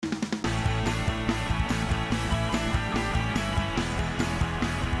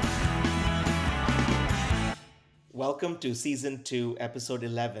Welcome to Season 2, Episode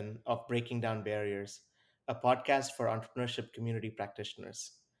 11 of Breaking Down Barriers, a podcast for entrepreneurship community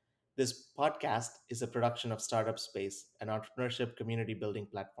practitioners. This podcast is a production of Startup Space, an entrepreneurship community building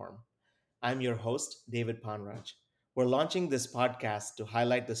platform. I'm your host, David Panraj. We're launching this podcast to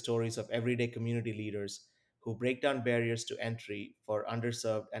highlight the stories of everyday community leaders who break down barriers to entry for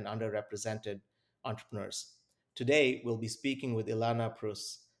underserved and underrepresented entrepreneurs. Today, we'll be speaking with Ilana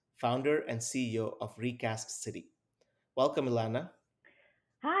Prus, founder and CEO of Recast City. Welcome, Ilana.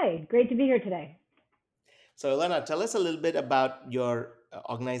 Hi, great to be here today. So, Ilana, tell us a little bit about your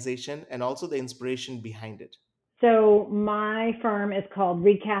organization and also the inspiration behind it. So, my firm is called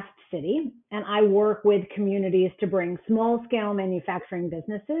Recast City, and I work with communities to bring small scale manufacturing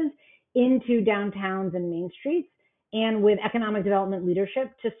businesses into downtowns and main streets, and with economic development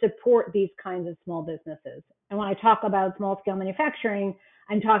leadership to support these kinds of small businesses. And when I talk about small scale manufacturing,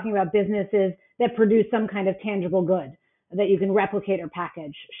 I'm talking about businesses that produce some kind of tangible good that you can replicate or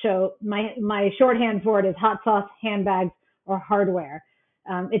package. So, my shorthand for it is hot sauce, handbags, or hardware.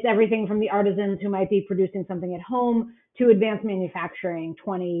 It's everything from the artisans who might be producing something at home to advanced manufacturing,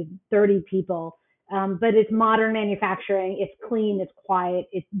 20, 30 people. But it's modern manufacturing. It's clean. It's quiet.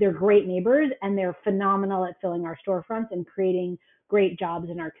 They're great neighbors, and they're phenomenal at filling our storefronts and creating great jobs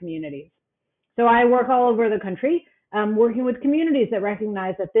in our communities. So I work all over the country, working with communities that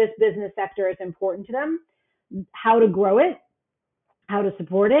recognize that this business sector is important to them, how to grow it, how to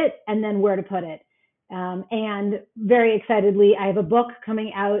support it, and then where to put it. And very excitedly, I have a book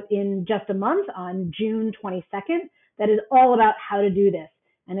coming out in just a month on June 22nd that is all about how to do this.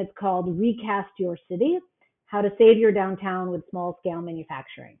 And it's called Recast Your City, How to Save Your Downtown with Small Scale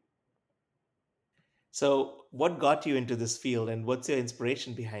Manufacturing. So, what got you into this field and what's your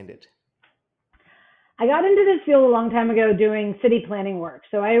inspiration behind it? I got into this field a long time ago doing city planning work.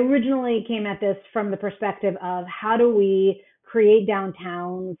 So I originally came at this from the perspective of how do we create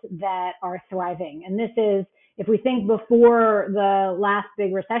downtowns that are thriving. And this is, if we think before the last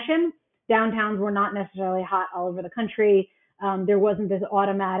big recession, downtowns were not necessarily hot all over the country. There wasn't this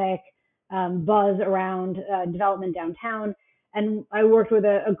automatic buzz around development downtown. And I worked with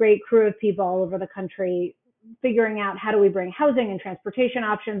a great crew of people all over the country figuring out how do we bring housing and transportation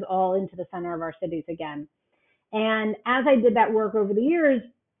options all into the center of our cities again. And as I did that work over the years,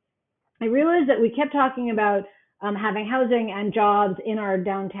 I realized that we kept talking about having housing and jobs in our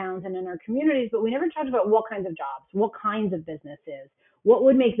downtowns and in our communities, but we never talked about what kinds of jobs, what kinds of businesses, what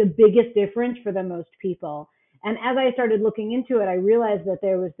would make the biggest difference for the most people. And as I started looking into it, I realized that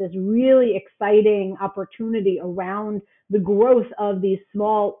there was this really exciting opportunity around the growth of these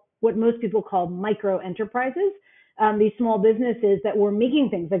small, what most people call micro enterprises, these small businesses that were making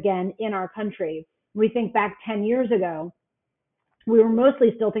things again in our country. We think back 10 years ago, we were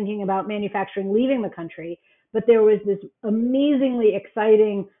mostly still thinking about manufacturing leaving the country, but there was this amazingly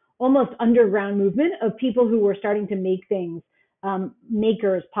exciting, almost underground movement of people who were starting to make things.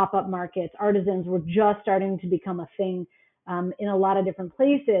 Makers, pop-up markets, artisans were just starting to become a thing in a lot of different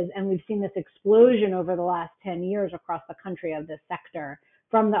places. And we've seen this explosion over the last 10 years across the country of this sector,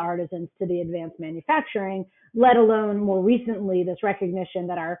 from the artisans to the advanced manufacturing, let alone more recently, this recognition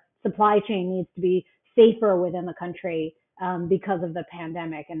that our supply chain needs to be safer within the country because of the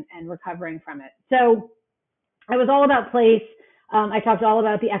pandemic and recovering from it. So I was all about place. I talked all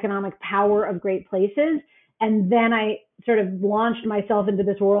about the economic power of great places. And then I sort of launched myself into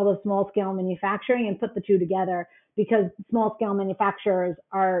this world of small scale manufacturing and put the two together because small scale manufacturers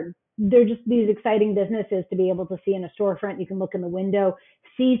they're just these exciting businesses to be able to see in a storefront. You can look in the window,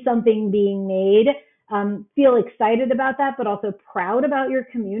 see something being made, feel excited about that, but also proud about your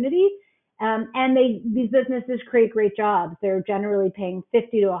community. And these businesses create great jobs. They're generally paying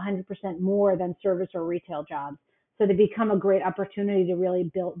 50 to 100% more than service or retail jobs. So they become a great opportunity to really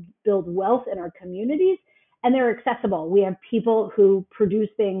build wealth in our communities. And they're accessible. We have people who produce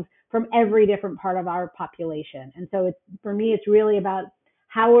things from every different part of our population. And so for me, it's really about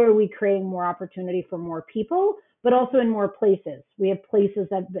how are we creating more opportunity for more people, but also in more places. We have places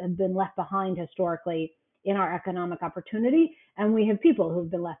that have been left behind historically in our economic opportunity, and we have people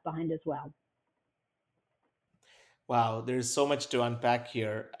who've been left behind as well. Wow, there's so much to unpack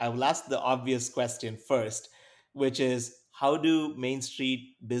here. I will ask the obvious question first, which is how do Main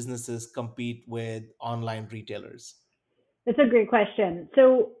Street businesses compete with online retailers? That's a great question.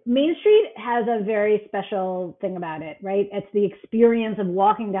 So Main Street has a very special thing about it, right? It's the experience of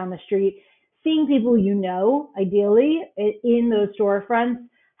walking down the street, seeing people you know, ideally, in those storefronts,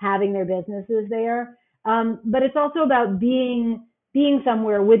 having their businesses there. But it's also about being being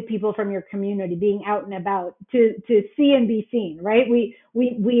somewhere with people from your community, being out and about to see and be seen, right? We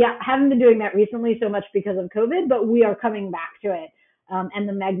haven't been doing that recently so much because of COVID, but we are coming back to it. And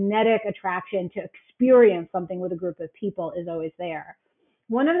the magnetic attraction to experience something with a group of people is always there.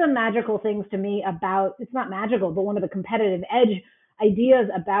 One of the magical things to me about, it's not magical, but one of the competitive edge ideas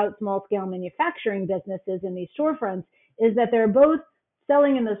about small scale manufacturing businesses in these storefronts is that they're both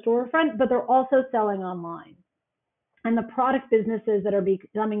selling in the storefront, but they're also selling online. And the product businesses that are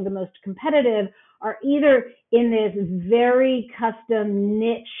becoming the most competitive are either in this very custom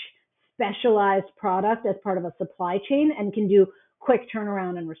niche specialized product as part of a supply chain and can do quick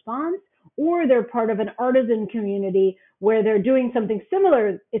turnaround and response, or they're part of an artisan community where they're doing something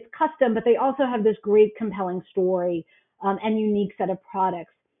similar. It's custom, but they also have this great compelling story and unique set of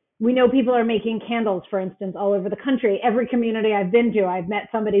products. We know people are making candles, for instance, all over the country. Every community I've been to, I've met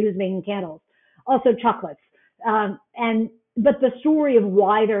somebody who's making candles. Also chocolates. But the story of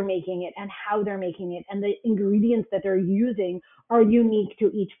why they're making it and how they're making it and the ingredients that they're using are unique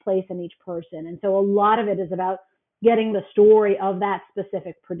to each place and each person. And so a lot of it is about getting the story of that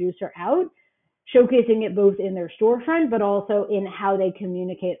specific producer out, showcasing it both in their storefront, but also in how they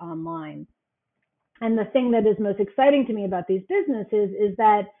communicate online. And the thing that is most exciting to me about these businesses is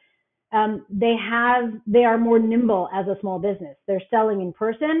that they are more nimble as a small business. They're selling in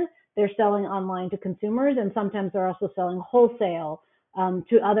person, they're selling online to consumers, and sometimes they're also selling wholesale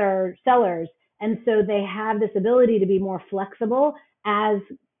to other sellers. And so they have this ability to be more flexible as,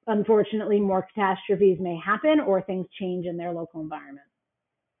 unfortunately, more catastrophes may happen or things change in their local environment.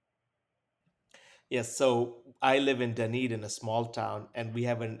 Yes, so I live in Dunedin, a small town, and we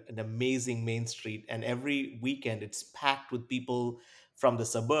have an amazing main street. And every weekend, it's packed with people from the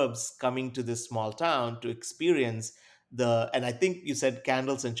suburbs coming to this small town to experience and I think you said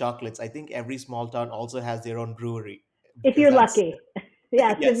candles and chocolates. I think every small town also has their own brewery If because you're that's, lucky.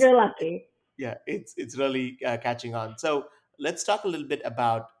 Yes, if yes, you're lucky. yeah, it's really catching on. So let's talk a little bit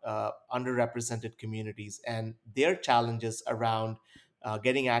about underrepresented communities and their challenges around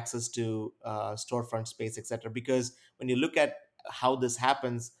getting access to storefront space, etc. Because when you look at how this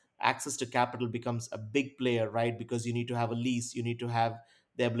happens, access to capital becomes a big player, right? Because you need to have a lease, you need to have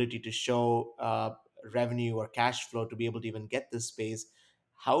the ability to show revenue or cash flow to be able to even get this space.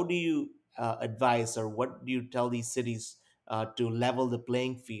 How do you advise, or what do you tell these cities to level the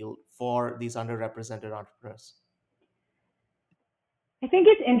playing field for these underrepresented entrepreneurs? I think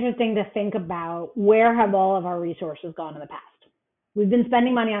it's interesting to think about where have all of our resources gone in the past. We've been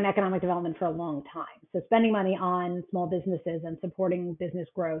spending money on economic development for a long time. So spending money on small businesses and supporting business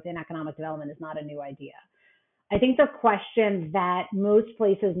growth in economic development is not a new idea. I think the question that most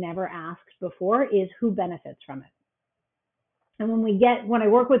places never asked before is who benefits from it. And when I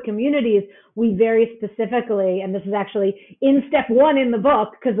work with communities, we very specifically, and this is actually in step one in the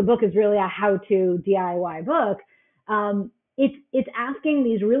book, because the book is really a how-to DIY book, it's asking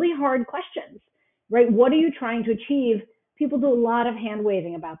these really hard questions, right? What are you trying to achieve? People do a lot of hand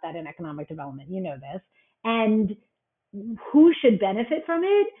waving about that in economic development. You know this. And who should benefit from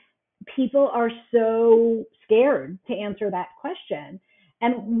it? People are so scared to answer that question.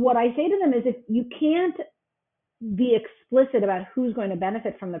 And what I say to them is if you can't be explicit about who's going to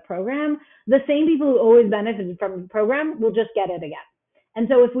benefit from the program, the same people who always benefited from the program will just get it again. And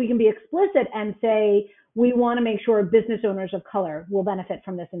so if we can be explicit and say, we want to make sure business owners of color will benefit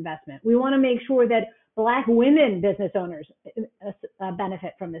from this investment. We want to make sure that Black women business owners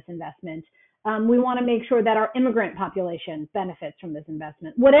benefit from this investment. We want to make sure that our immigrant population benefits from this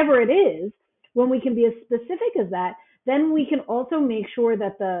investment. Whatever it is, when we can be as specific as that, then we can also make sure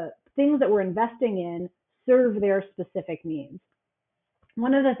that the things that we're investing in serve their specific needs.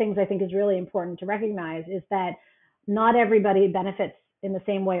 One of the things I think is really important to recognize is that not everybody benefits in the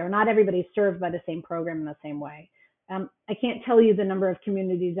same way, or not everybody is served by the same program in the same way. I can't tell you the number of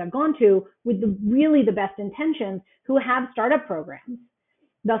communities I've gone to with really the best intentions who have startup programs.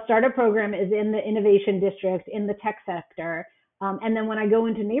 The startup program is in the innovation district, in the tech sector. And then when I go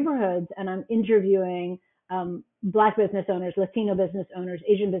into neighborhoods and I'm interviewing Black business owners, Latino business owners,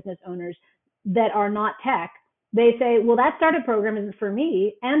 Asian business owners that are not tech, they say, well, that startup program isn't for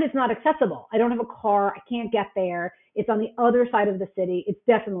me and it's not accessible. I don't have a car. I can't get there. It's on the other side of the city. It's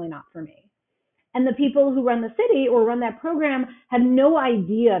definitely not for me. And the people who run the city or run that program have no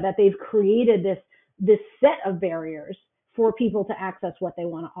idea that they've created this set of barriers for people to access what they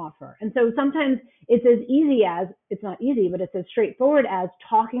want to offer. And so sometimes it's as easy as, it's not easy, but it's as straightforward as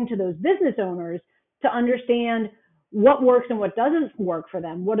talking to those business owners to understand what works and what doesn't work for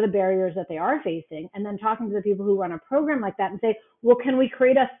them, what are the barriers that they are facing, and then talking to the people who run a program like that and say, well, can we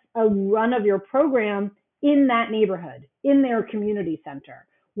create a run of your program in that neighborhood, in their community center,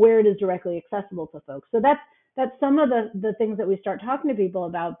 where it is directly accessible to folks. So that's some of the things that we start talking to people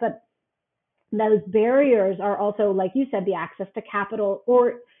about. But those barriers are also, like you said, the access to capital,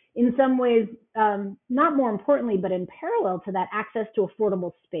 or in some ways, not more importantly, but in parallel to that, access to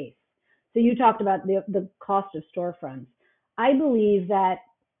affordable space. So you talked about the cost of storefronts. I believe that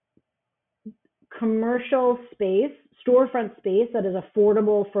commercial space, storefront space that is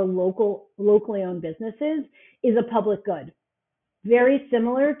affordable for locally owned businesses is a public good. Very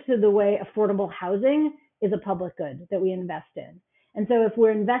similar to the way affordable housing is a public good that we invest in. And so if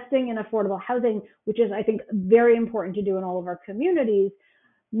we're investing in affordable housing, which is, I think, very important to do in all of our communities,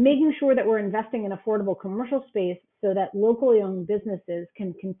 making sure that we're investing in affordable commercial space so that locally owned businesses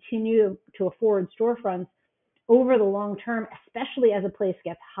can continue to afford storefronts over the long term, especially as a place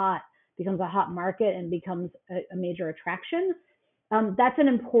gets hot, becomes a hot market, and becomes a major attraction. That's an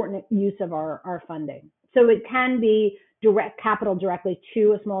important use of our funding. So it can be direct capital directly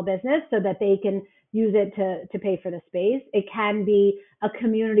to a small business so that they can use it to pay for the space. It can be a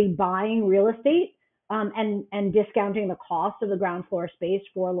community buying real estate and discounting the cost of the ground floor space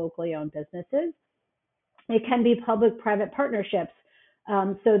for locally owned businesses. It can be public-private partnerships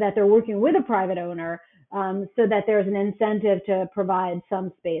so that they're working with a private owner so that there's an incentive to provide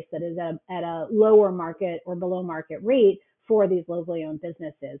some space that is at a lower market or below market rate for these locally owned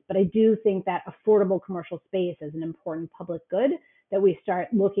businesses. But I do think that affordable commercial space is an important public good that we start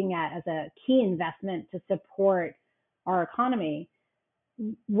looking at as a key investment to support our economy.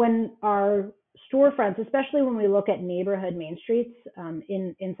 When our storefronts, especially when we look at neighborhood main streets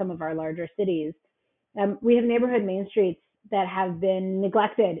in some of our larger cities, we have neighborhood main streets that have been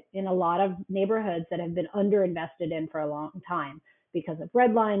neglected in a lot of neighborhoods that have been underinvested in for a long time because of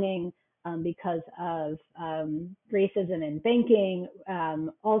redlining, because of racism in banking,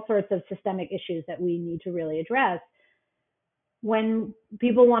 all sorts of systemic issues that we need to really address. When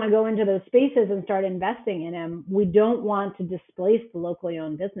people want to go into those spaces and start investing in them, we don't want to displace the locally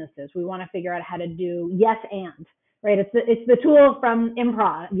owned businesses. We want to figure out how to do yes and, right? It's the tool from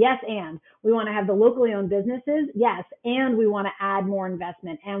improv, yes and. We want to have the locally owned businesses, yes, and we want to add more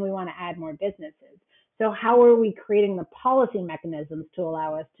investment and we want to add more businesses. So how are we creating the policy mechanisms to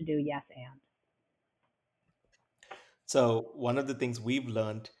allow us to do yes and? So, one of the things we've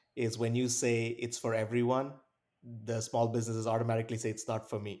learned is when you say it's for everyone, the small businesses automatically say it's not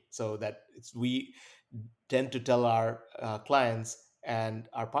for me. So that we tend to tell our clients and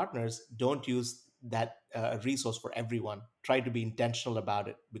our partners, don't use that resource for everyone. Try to be intentional about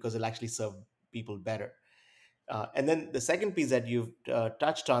it because it'll actually serve people better. And then the second piece that you've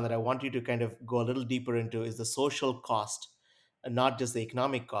touched on that I want you to kind of go a little deeper into is the social cost, and not just the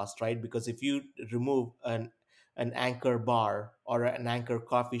economic cost, right? Because if you remove an anchor bar or an anchor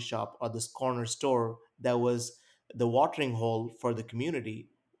coffee shop or this corner store that was the watering hole for the community,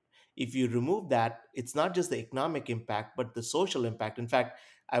 if you remove that, it's not just the economic impact, but the social impact. In fact,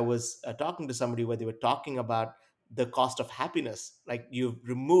 I was talking to somebody where they were talking about the cost of happiness. Like you've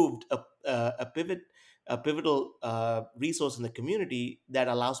removed a pivotal resource in the community that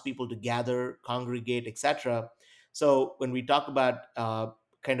allows people to gather, congregate, etc. So when we talk about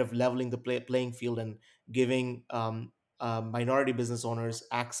kind of leveling the playing field and giving minority business owners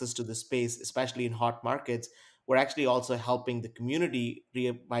access to the space, especially in hot markets, we're actually also helping the community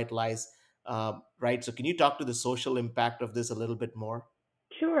revitalize, right? So, can you talk to the social impact of this a little bit more?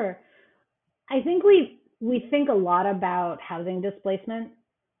 Sure. I think we think a lot about housing displacement,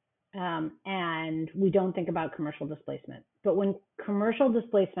 and we don't think about commercial displacement. But when commercial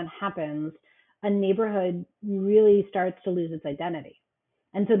displacement happens, a neighborhood really starts to lose its identity.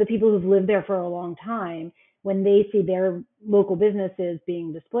 And so the people who've lived there for a long time, when they see their local businesses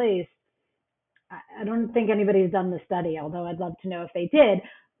being displaced, I don't think anybody's done the study, although I'd love to know if they did.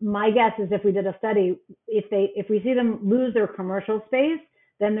 My guess is if we did a study, if we see them lose their commercial space,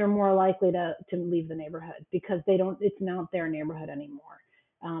 then they're more likely to leave the neighborhood because it's not their neighborhood anymore.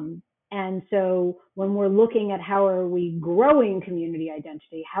 And so when we're looking at how are we growing community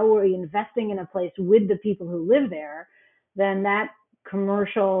identity, how are we investing in a place with the people who live there, then that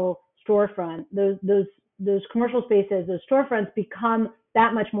commercial storefront, those commercial spaces, those storefronts become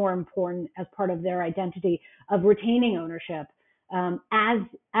that much more important as part of their identity of retaining ownership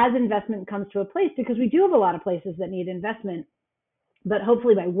as investment comes to a place, because we do have a lot of places that need investment. But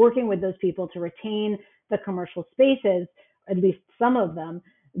hopefully by working with those people to retain the commercial spaces, at least some of them,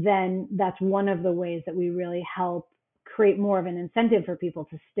 then that's one of the ways that we really help create more of an incentive for people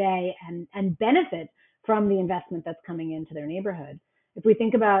to stay and benefit from the investment that's coming into their neighborhood. If we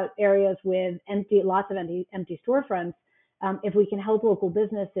think about areas with lots of empty storefronts, if we can help local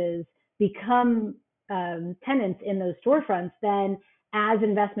businesses become tenants in those storefronts, then as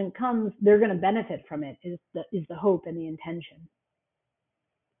investment comes, they're going to benefit from it. Is the hope and the intention.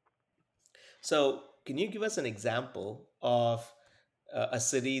 So, can you give us an example of a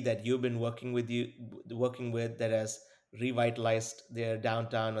city that you've been working with that has revitalized their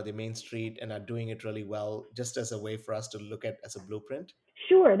downtown or their main street and are doing it really well, just as a way for us to look at as a blueprint?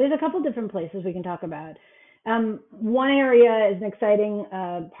 Sure, there's a couple different places we can talk about. One area is an exciting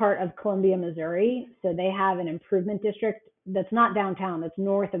part of Columbia, Missouri. So they have an improvement district that's not downtown, that's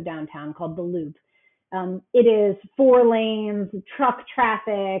north of downtown, called the Loop. It is 4 lanes, truck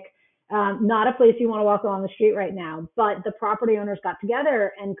traffic, not a place you want to walk along the street right now. But the property owners got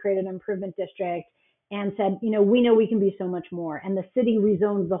together and created an improvement district and said, we know we can be so much more. And the city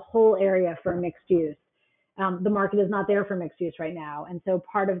rezoned the whole area for mixed use. The market is not there for mixed use right now. And so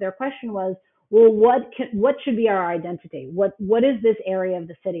part of their question was, well, what should be our identity? What is this area of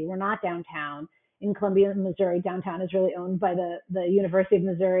the city? We're not downtown. In Columbia, Missouri, downtown is really owned by the University of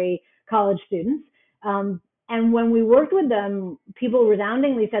Missouri college students. And when we worked with them, people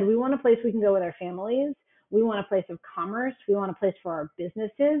resoundingly said, we want a place we can go with our families. We want a place of commerce. We want a place for our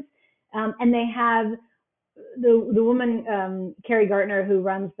businesses. And they have the woman, Carrie Gartner, who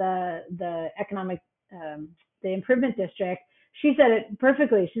runs the improvement district. She said it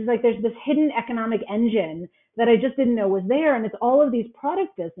perfectly. She's like, there's this hidden economic engine that I just didn't know was there. And it's all of these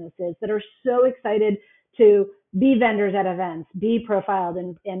product businesses that are so excited to be vendors at events, be profiled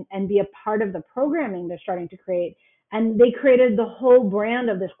and be a part of the programming they're starting to create. And they created the whole brand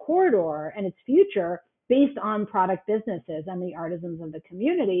of this corridor and its future based on product businesses and the artisans of the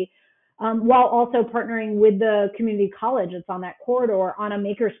community, while also partnering with the community college that's on that corridor on a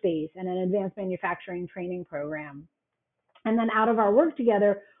makerspace and an advanced manufacturing training program. And then out of our work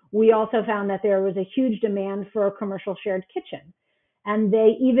together, we also found that there was a huge demand for a commercial shared kitchen. And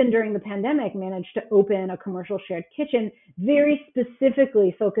they, even during the pandemic, managed to open a commercial shared kitchen, very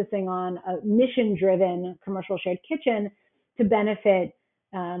specifically focusing on a mission-driven commercial shared kitchen to benefit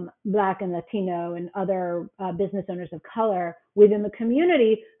Black and Latino and other business owners of color within the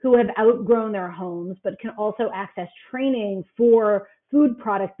community who have outgrown their homes, but can also access training for food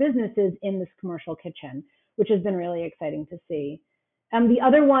product businesses in this commercial kitchen, which has been really exciting to see. The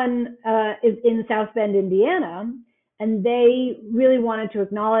other one is in South Bend, Indiana, and they really wanted to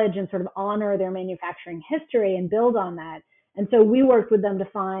acknowledge and sort of honor their manufacturing history and build on that. And so we worked with them to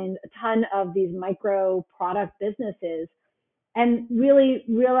find a ton of these micro product businesses and really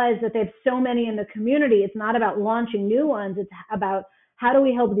realize that they have so many in the community. It's not about launching new ones. It's about how do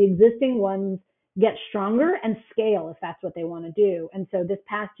we help the existing ones get stronger and scale if that's what they want to do. And so this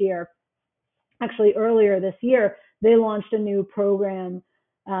past year, actually earlier this year, they launched a new program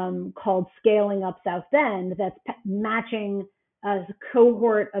called Scaling Up South Bend that's matching a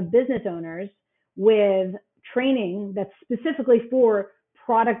cohort of business owners with training that's specifically for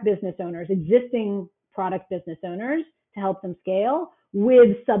product business owners, existing product business owners, to help them scale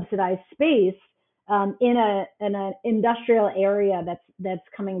with subsidized space in an industrial area that's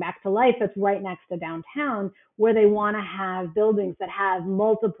coming back to life, that's right next to downtown, where they want to have buildings that have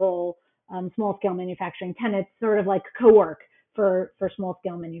multiple small scale manufacturing tenants, sort of like co-work for small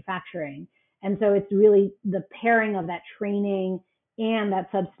scale manufacturing. And so it's really the pairing of that training and that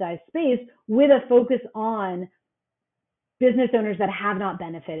subsidized space with a focus on business owners that have not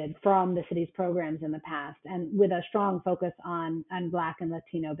benefited from the city's programs in the past, and with a strong focus on Black and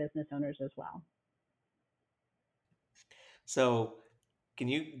Latino business owners as well. So, can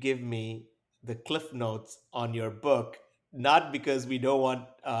you give me the cliff notes on your book? Not because we don't want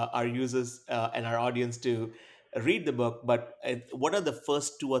our users and our audience to read the book, but what are the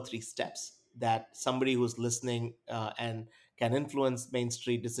first 2 or 3 steps that somebody who's listening and can influence Main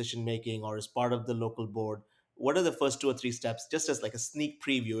Street decision making or is part of the local board? What are the first 2 or 3 steps, just as like a sneak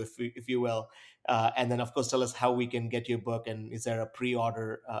preview, if you will, and then of course tell us how we can get your book and is there a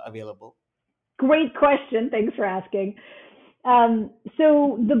pre-order available? Great question. Thanks for asking.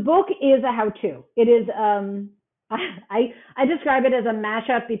 So the book is a how-to. It is, I describe it as a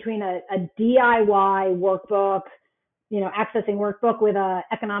mashup between a DIY workbook, accessing workbook with a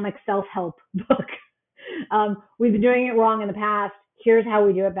economic self-help book. We've been doing it wrong in the past. Here's how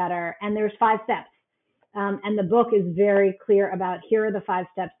we do it better. And there's 5 steps. And the book is very clear about here are the 5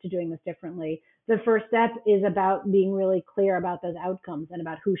 steps to doing this differently. The first step is about being really clear about those outcomes and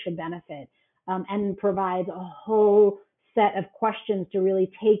about who should benefit, and provides a whole set of questions to really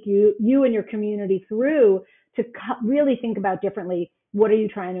take you and your community through to really think about differently, what are you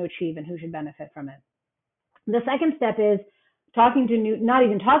trying to achieve and who should benefit from it. The second step is not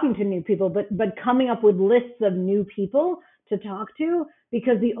even talking to new people, but coming up with lists of new people to talk to,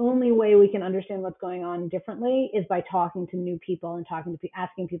 because the only way we can understand what's going on differently is by talking to new people and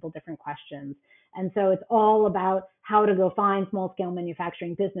asking people different questions. And so it's all about how to go find small scale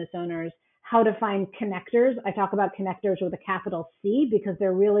manufacturing business owners, how to find connectors. I talk about connectors with a capital C because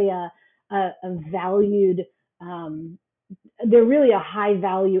they're really a valued, they're really a high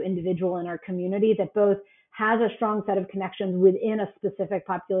value individual in our community that both has a strong set of connections within a specific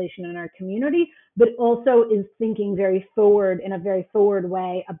population in our community, but also is thinking very forward in a very forward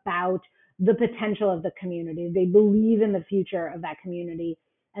way about the potential of the community. They believe in the future of that community,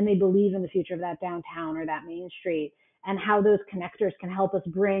 and they believe in the future of that downtown or that main street, and how those connectors can help us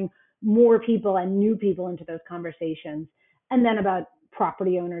bring more people and new people into those conversations. And then about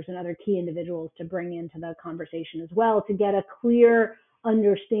property owners and other key individuals to bring into the conversation as well, to get a clear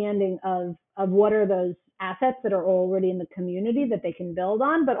understanding of what are those assets that are already in the community that they can build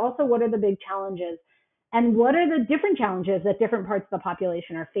on, but also what are the big challenges and what are the different challenges that different parts of the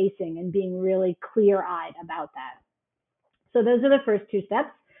population are facing, and being really clear-eyed about that. So those are the first two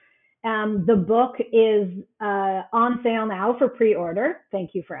steps. The book is on sale now for pre-order.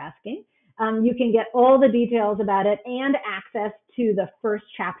 Thank you for asking. You can get all the details about it and access to the first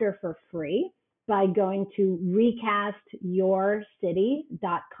chapter for free by going to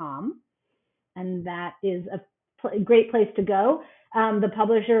recastyourcity.com. And that is a great place to go. The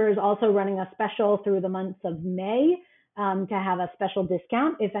publisher is also running a special through the months of May to have a special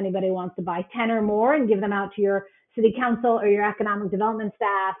discount if anybody wants to buy 10 or more and give them out to your city council or your economic development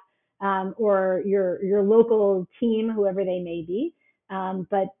staff, or your local team, whoever they may be.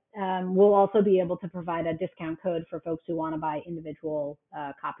 But we'll also be able to provide a discount code for folks who want to buy individual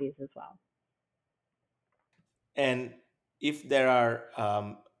copies as well. And if there are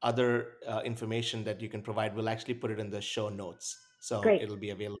other information that you can provide, we'll actually put it in the show notes. So Great. it'll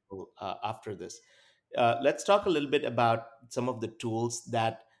be available after this. Let's talk a little bit about some of the tools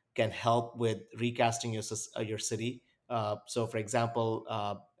that can help with recasting your city. So, for example,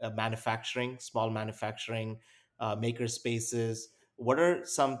 manufacturing, small manufacturing, maker spaces. What are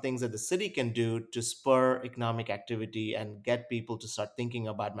some things that the city can do to spur economic activity and get people to start thinking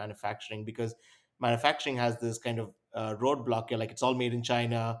about manufacturing? Because manufacturing has this kind of roadblock here, like it's all made in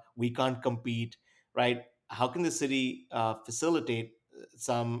China, we can't compete, right? How can the city facilitate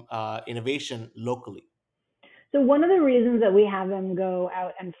some innovation locally? So one of the reasons that we have them go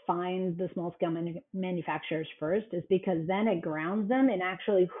out and find the small scale manufacturers first is because then it grounds them in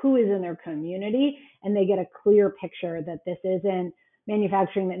actually who is in their community, and they get a clear picture that this isn't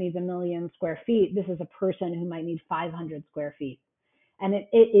manufacturing that needs 1,000,000 square feet. This is a person who might need 500 square feet. And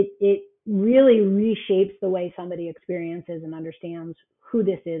it really reshapes the way somebody experiences and understands who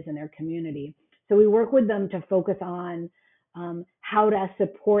this is in their community. So we work with them to focus on how to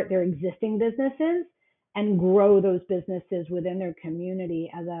support their existing businesses and grow those businesses within their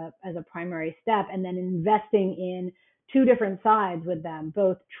community as a primary step, and then investing in two different sides with them,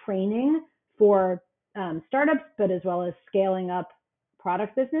 both training for startups, but as well as scaling up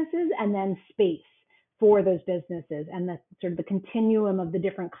product businesses, and then space for those businesses, and the sort of the continuum of the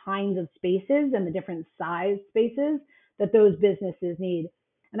different kinds of spaces and the different size spaces that those businesses need.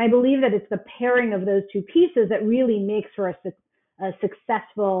 And I believe that it's the pairing of those two pieces that really makes for a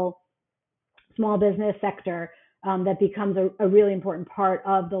successful small business sector that becomes a really important part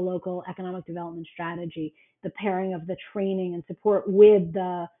of the local economic development strategy, the pairing of the training and support with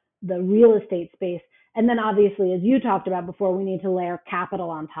the real estate space. And then obviously, as you talked about before, we need to layer capital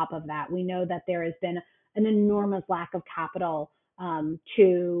on top of that. We know that there has been an enormous lack of capital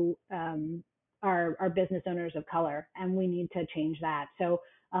to our business owners of color, and we need to change that. So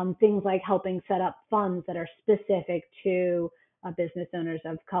things like helping set up funds that are specific to business owners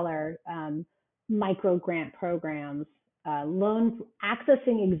of color, micro grant programs,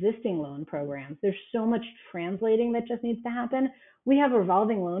 accessing existing loan programs. There's so much translating that just needs to happen. We have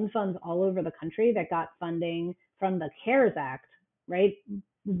revolving loan funds all over the country that got funding from the CARES Act, right?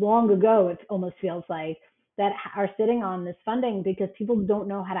 Long ago, it almost feels like, that are sitting on this funding because people don't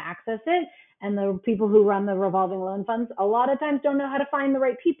know how to access it. And the people who run the revolving loan funds a lot of times don't know how to find the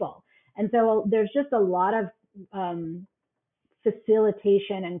right people. And so there's just a lot of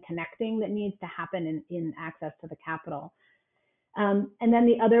facilitation and connecting that needs to happen in access to the capital. And then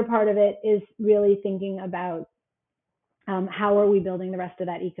the other part of it is really thinking about how are we building the rest of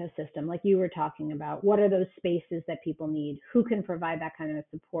that ecosystem, like you were talking about. What are those spaces that people need? Who can provide that kind of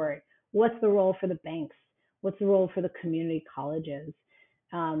support? What's the role for the banks? What's the role for the community colleges?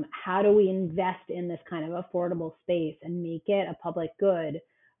 How do we invest in this kind of affordable space and make it a public good?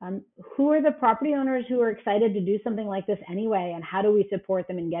 Who are the property owners who are excited to do something like this anyway, and how do we support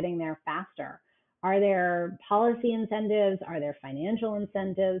them in getting there faster? Are there policy incentives? Are there financial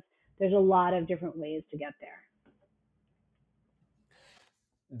incentives? There's a lot of different ways to get there.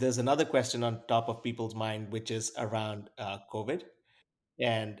 There's another question on top of people's mind, which is around COVID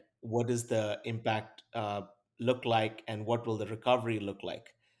and what does the impact look like and what will the recovery look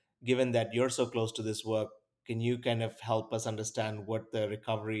like? Given that you're so close to this work, can you kind of help us understand what the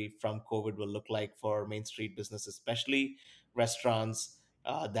recovery from COVID will look like for Main Street business, especially restaurants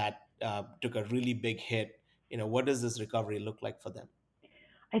that took a really big hit? What does this recovery look like for them?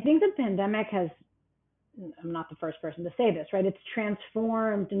 I think the pandemic has, I'm not the first person to say this, right? It's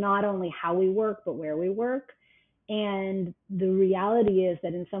transformed not only how we work, but where we work. And the reality is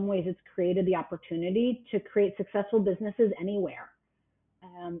that in some ways it's created the opportunity to create successful businesses anywhere.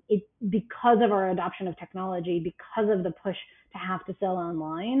 Because of our adoption of technology, because of the push to have to sell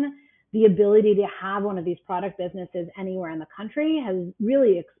online, the ability to have one of these product businesses anywhere in the country has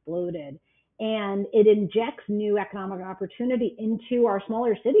really exploded. And it injects new economic opportunity into our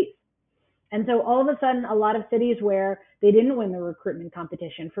smaller cities. And so all of a sudden, a lot of cities where they didn't win the recruitment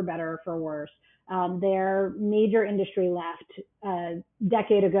competition, for better or for worse, their major industry left a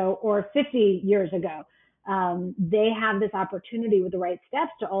decade ago or 50 years ago, they have this opportunity with the right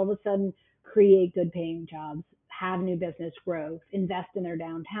steps to all of a sudden create good paying jobs, have new business growth, invest in their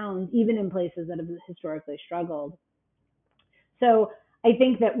downtowns, even in places that have historically struggled. So I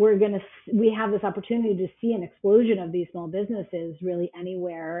think that we have this opportunity to see an explosion of these small businesses really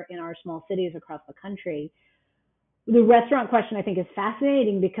anywhere in our small cities across the country. The restaurant question I think is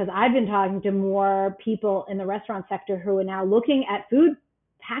fascinating because I've been talking to more people in the restaurant sector who are now looking at food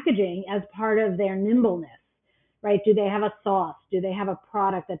packaging as part of their nimbleness, right? Do they have a sauce? Do they have a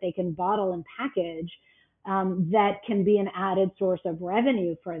product that they can bottle and package that can be an added source of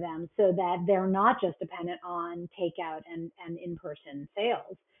revenue for them so that they're not just dependent on takeout and in-person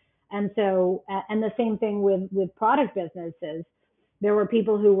sales. And so, and the same thing with product businesses. There were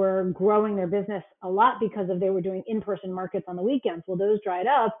people who were growing their business a lot because of they were doing in-person markets on the weekends. Well, those dried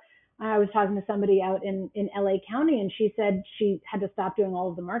up. I was talking to somebody out in LA County, and she said she had to stop doing all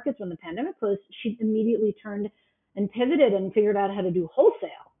of the markets when the pandemic closed. She immediately turned and pivoted and figured out how to do wholesale,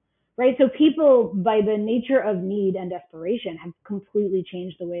 right? So people, by the nature of need and desperation, have completely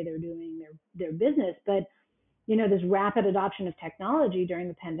changed the way they're doing their business. But this rapid adoption of technology during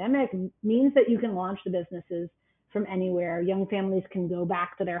the pandemic means that you can launch the businesses from anywhere. Young families can go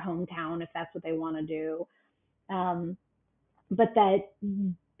back to their hometown if that's what they want to do. But that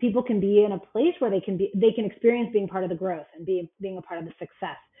people can be in a place where they can experience being part of the growth and being a part of the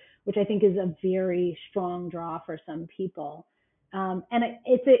success, which I think is a very strong draw for some people. And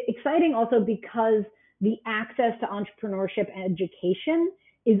it's exciting also because the access to entrepreneurship education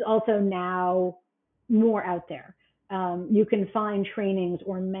is also now more out there. You can find trainings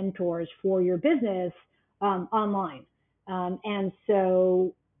or mentors for your business online. And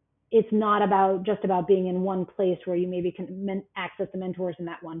so it's not just about being in one place where you maybe can access the mentors in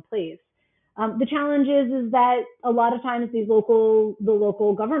that one place. The challenge is that a lot of times the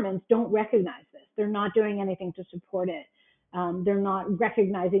local governments don't recognize this. They're not doing anything to support it. They're not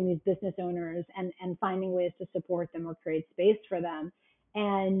recognizing these business owners and finding ways to support them or create space for them.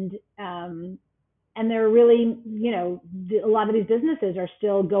 And they're really, a lot of these businesses are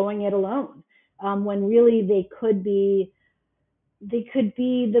still going it alone, when really they could be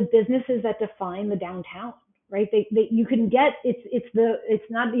the businesses that define the downtown, right? You can get, it's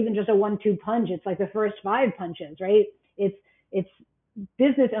not even just a 1-2 punch. It's like the first 5 punches, right? It's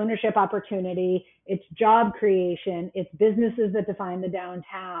business ownership opportunity. It's job creation. It's businesses that define the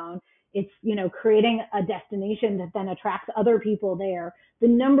downtown. It's, creating a destination that then attracts other people there. The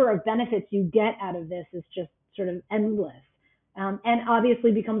number of benefits you get out of this is just sort of endless. And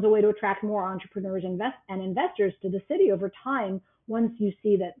obviously becomes a way to attract more entrepreneurs and investors to the city over time once you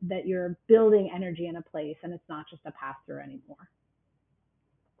see that you're building energy in a place and it's not just a pass through anymore.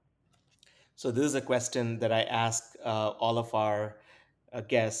 So this is a question that I ask all of our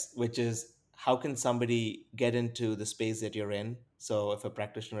guests, which is how can somebody get into the space that you're in? So if a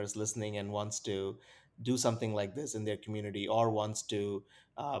practitioner is listening and wants to do something like this in their community or wants to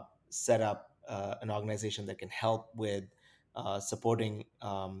set up an organization that can help with supporting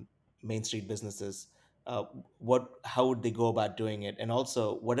Main Street businesses, how would they go about doing it? And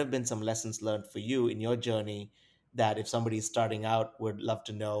also, what have been some lessons learned for you in your journey that if somebody's starting out would love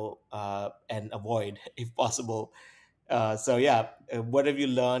to know and avoid if possible? So yeah, what have you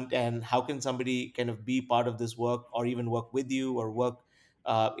learned and how can somebody kind of be part of this work or even work with you or work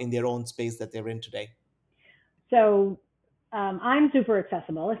in their own space that they're in today? So I'm super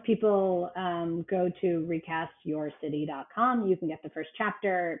accessible. If people go to recastyourcity.com, you can get the first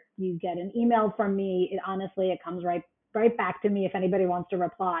chapter. You get an email from me. It comes right back to me if anybody wants to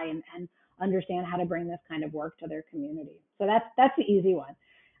reply and understand how to bring this kind of work to their community. So that's the easy one.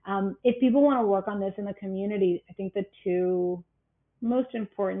 If people want to work on this in the community, I think the two most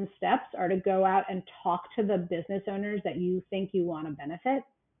important steps are to go out and talk to the business owners that you think you want to benefit.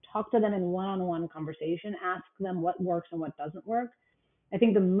 Talk to them in one-on-one conversation. Ask them what works and what doesn't work. I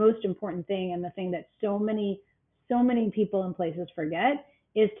think the most important thing, and the thing that so many people and places forget,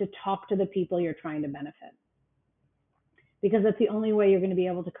 is to talk to the people you're trying to benefit. Because that's the only way you're going to be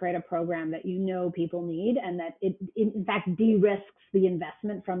able to create a program that you know people need, and that it in fact de-risks the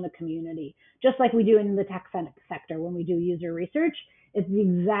investment from the community. Just like we do in the tech sector when we do user research, it's the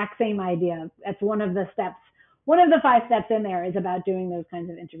exact same idea. That's one of the steps. One of the 5 steps in there is about doing those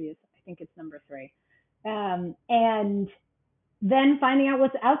kinds of interviews. I think it's number 3. And then finding out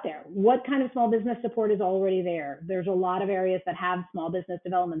what's out there. What kind of small business support is already there? There's a lot of areas that have small business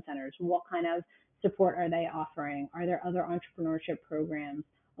development centers. What kind of support are they offering? Are there other entrepreneurship programs?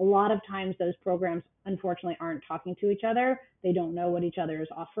 A lot of times those programs, unfortunately, aren't talking to each other. They don't know what each other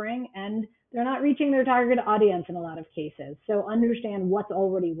is offering, and they're not reaching their target audience in a lot of cases. So understand what's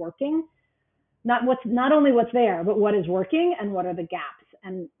already working, not only what's there, but what is working and what are the gaps,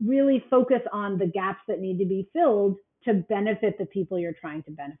 and really focus on the gaps that need to be filled to benefit the people you're trying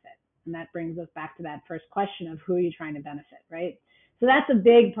to benefit. And that brings us back to that first question of who are you trying to benefit, right? So that's a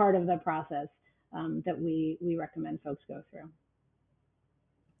big part of the process that we recommend folks go through.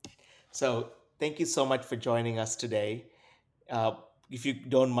 So thank you so much for joining us today. If you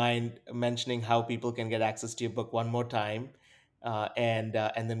don't mind mentioning how people can get access to your book one more time, and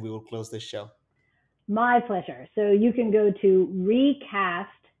then we will close this show. My pleasure. So you can go to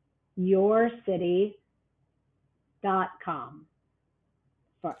recastyourcity.com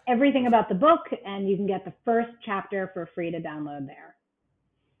for everything about the book, and you can get the first chapter for free to download there.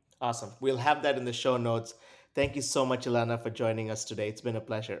 Awesome. We'll have that in the show notes. Thank you so much, Ilana, for joining us today. It's been a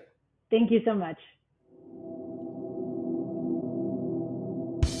pleasure. Thank you so much.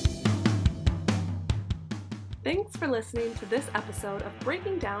 Thanks for listening to this episode of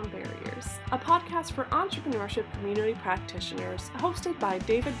Breaking Down Barriers, a podcast for entrepreneurship community practitioners hosted by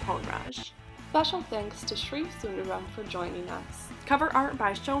David Ponraj. Special thanks to Sri Sundaram for joining us. Cover art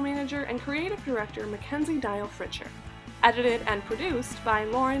by show manager and creative director Mackenzie Dial-Fritcher. Edited and produced by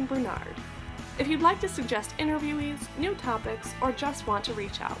Lauren Bernard. If you'd like to suggest interviewees, new topics, or just want to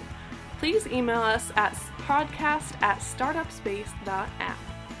reach out, please email us at podcast@startupspace.app.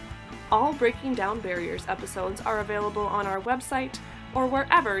 All Breaking Down Barriers episodes are available on our website or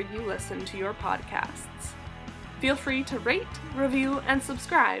wherever you listen to your podcasts. Feel free to rate, review, and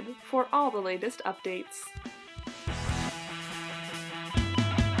subscribe for all the latest updates.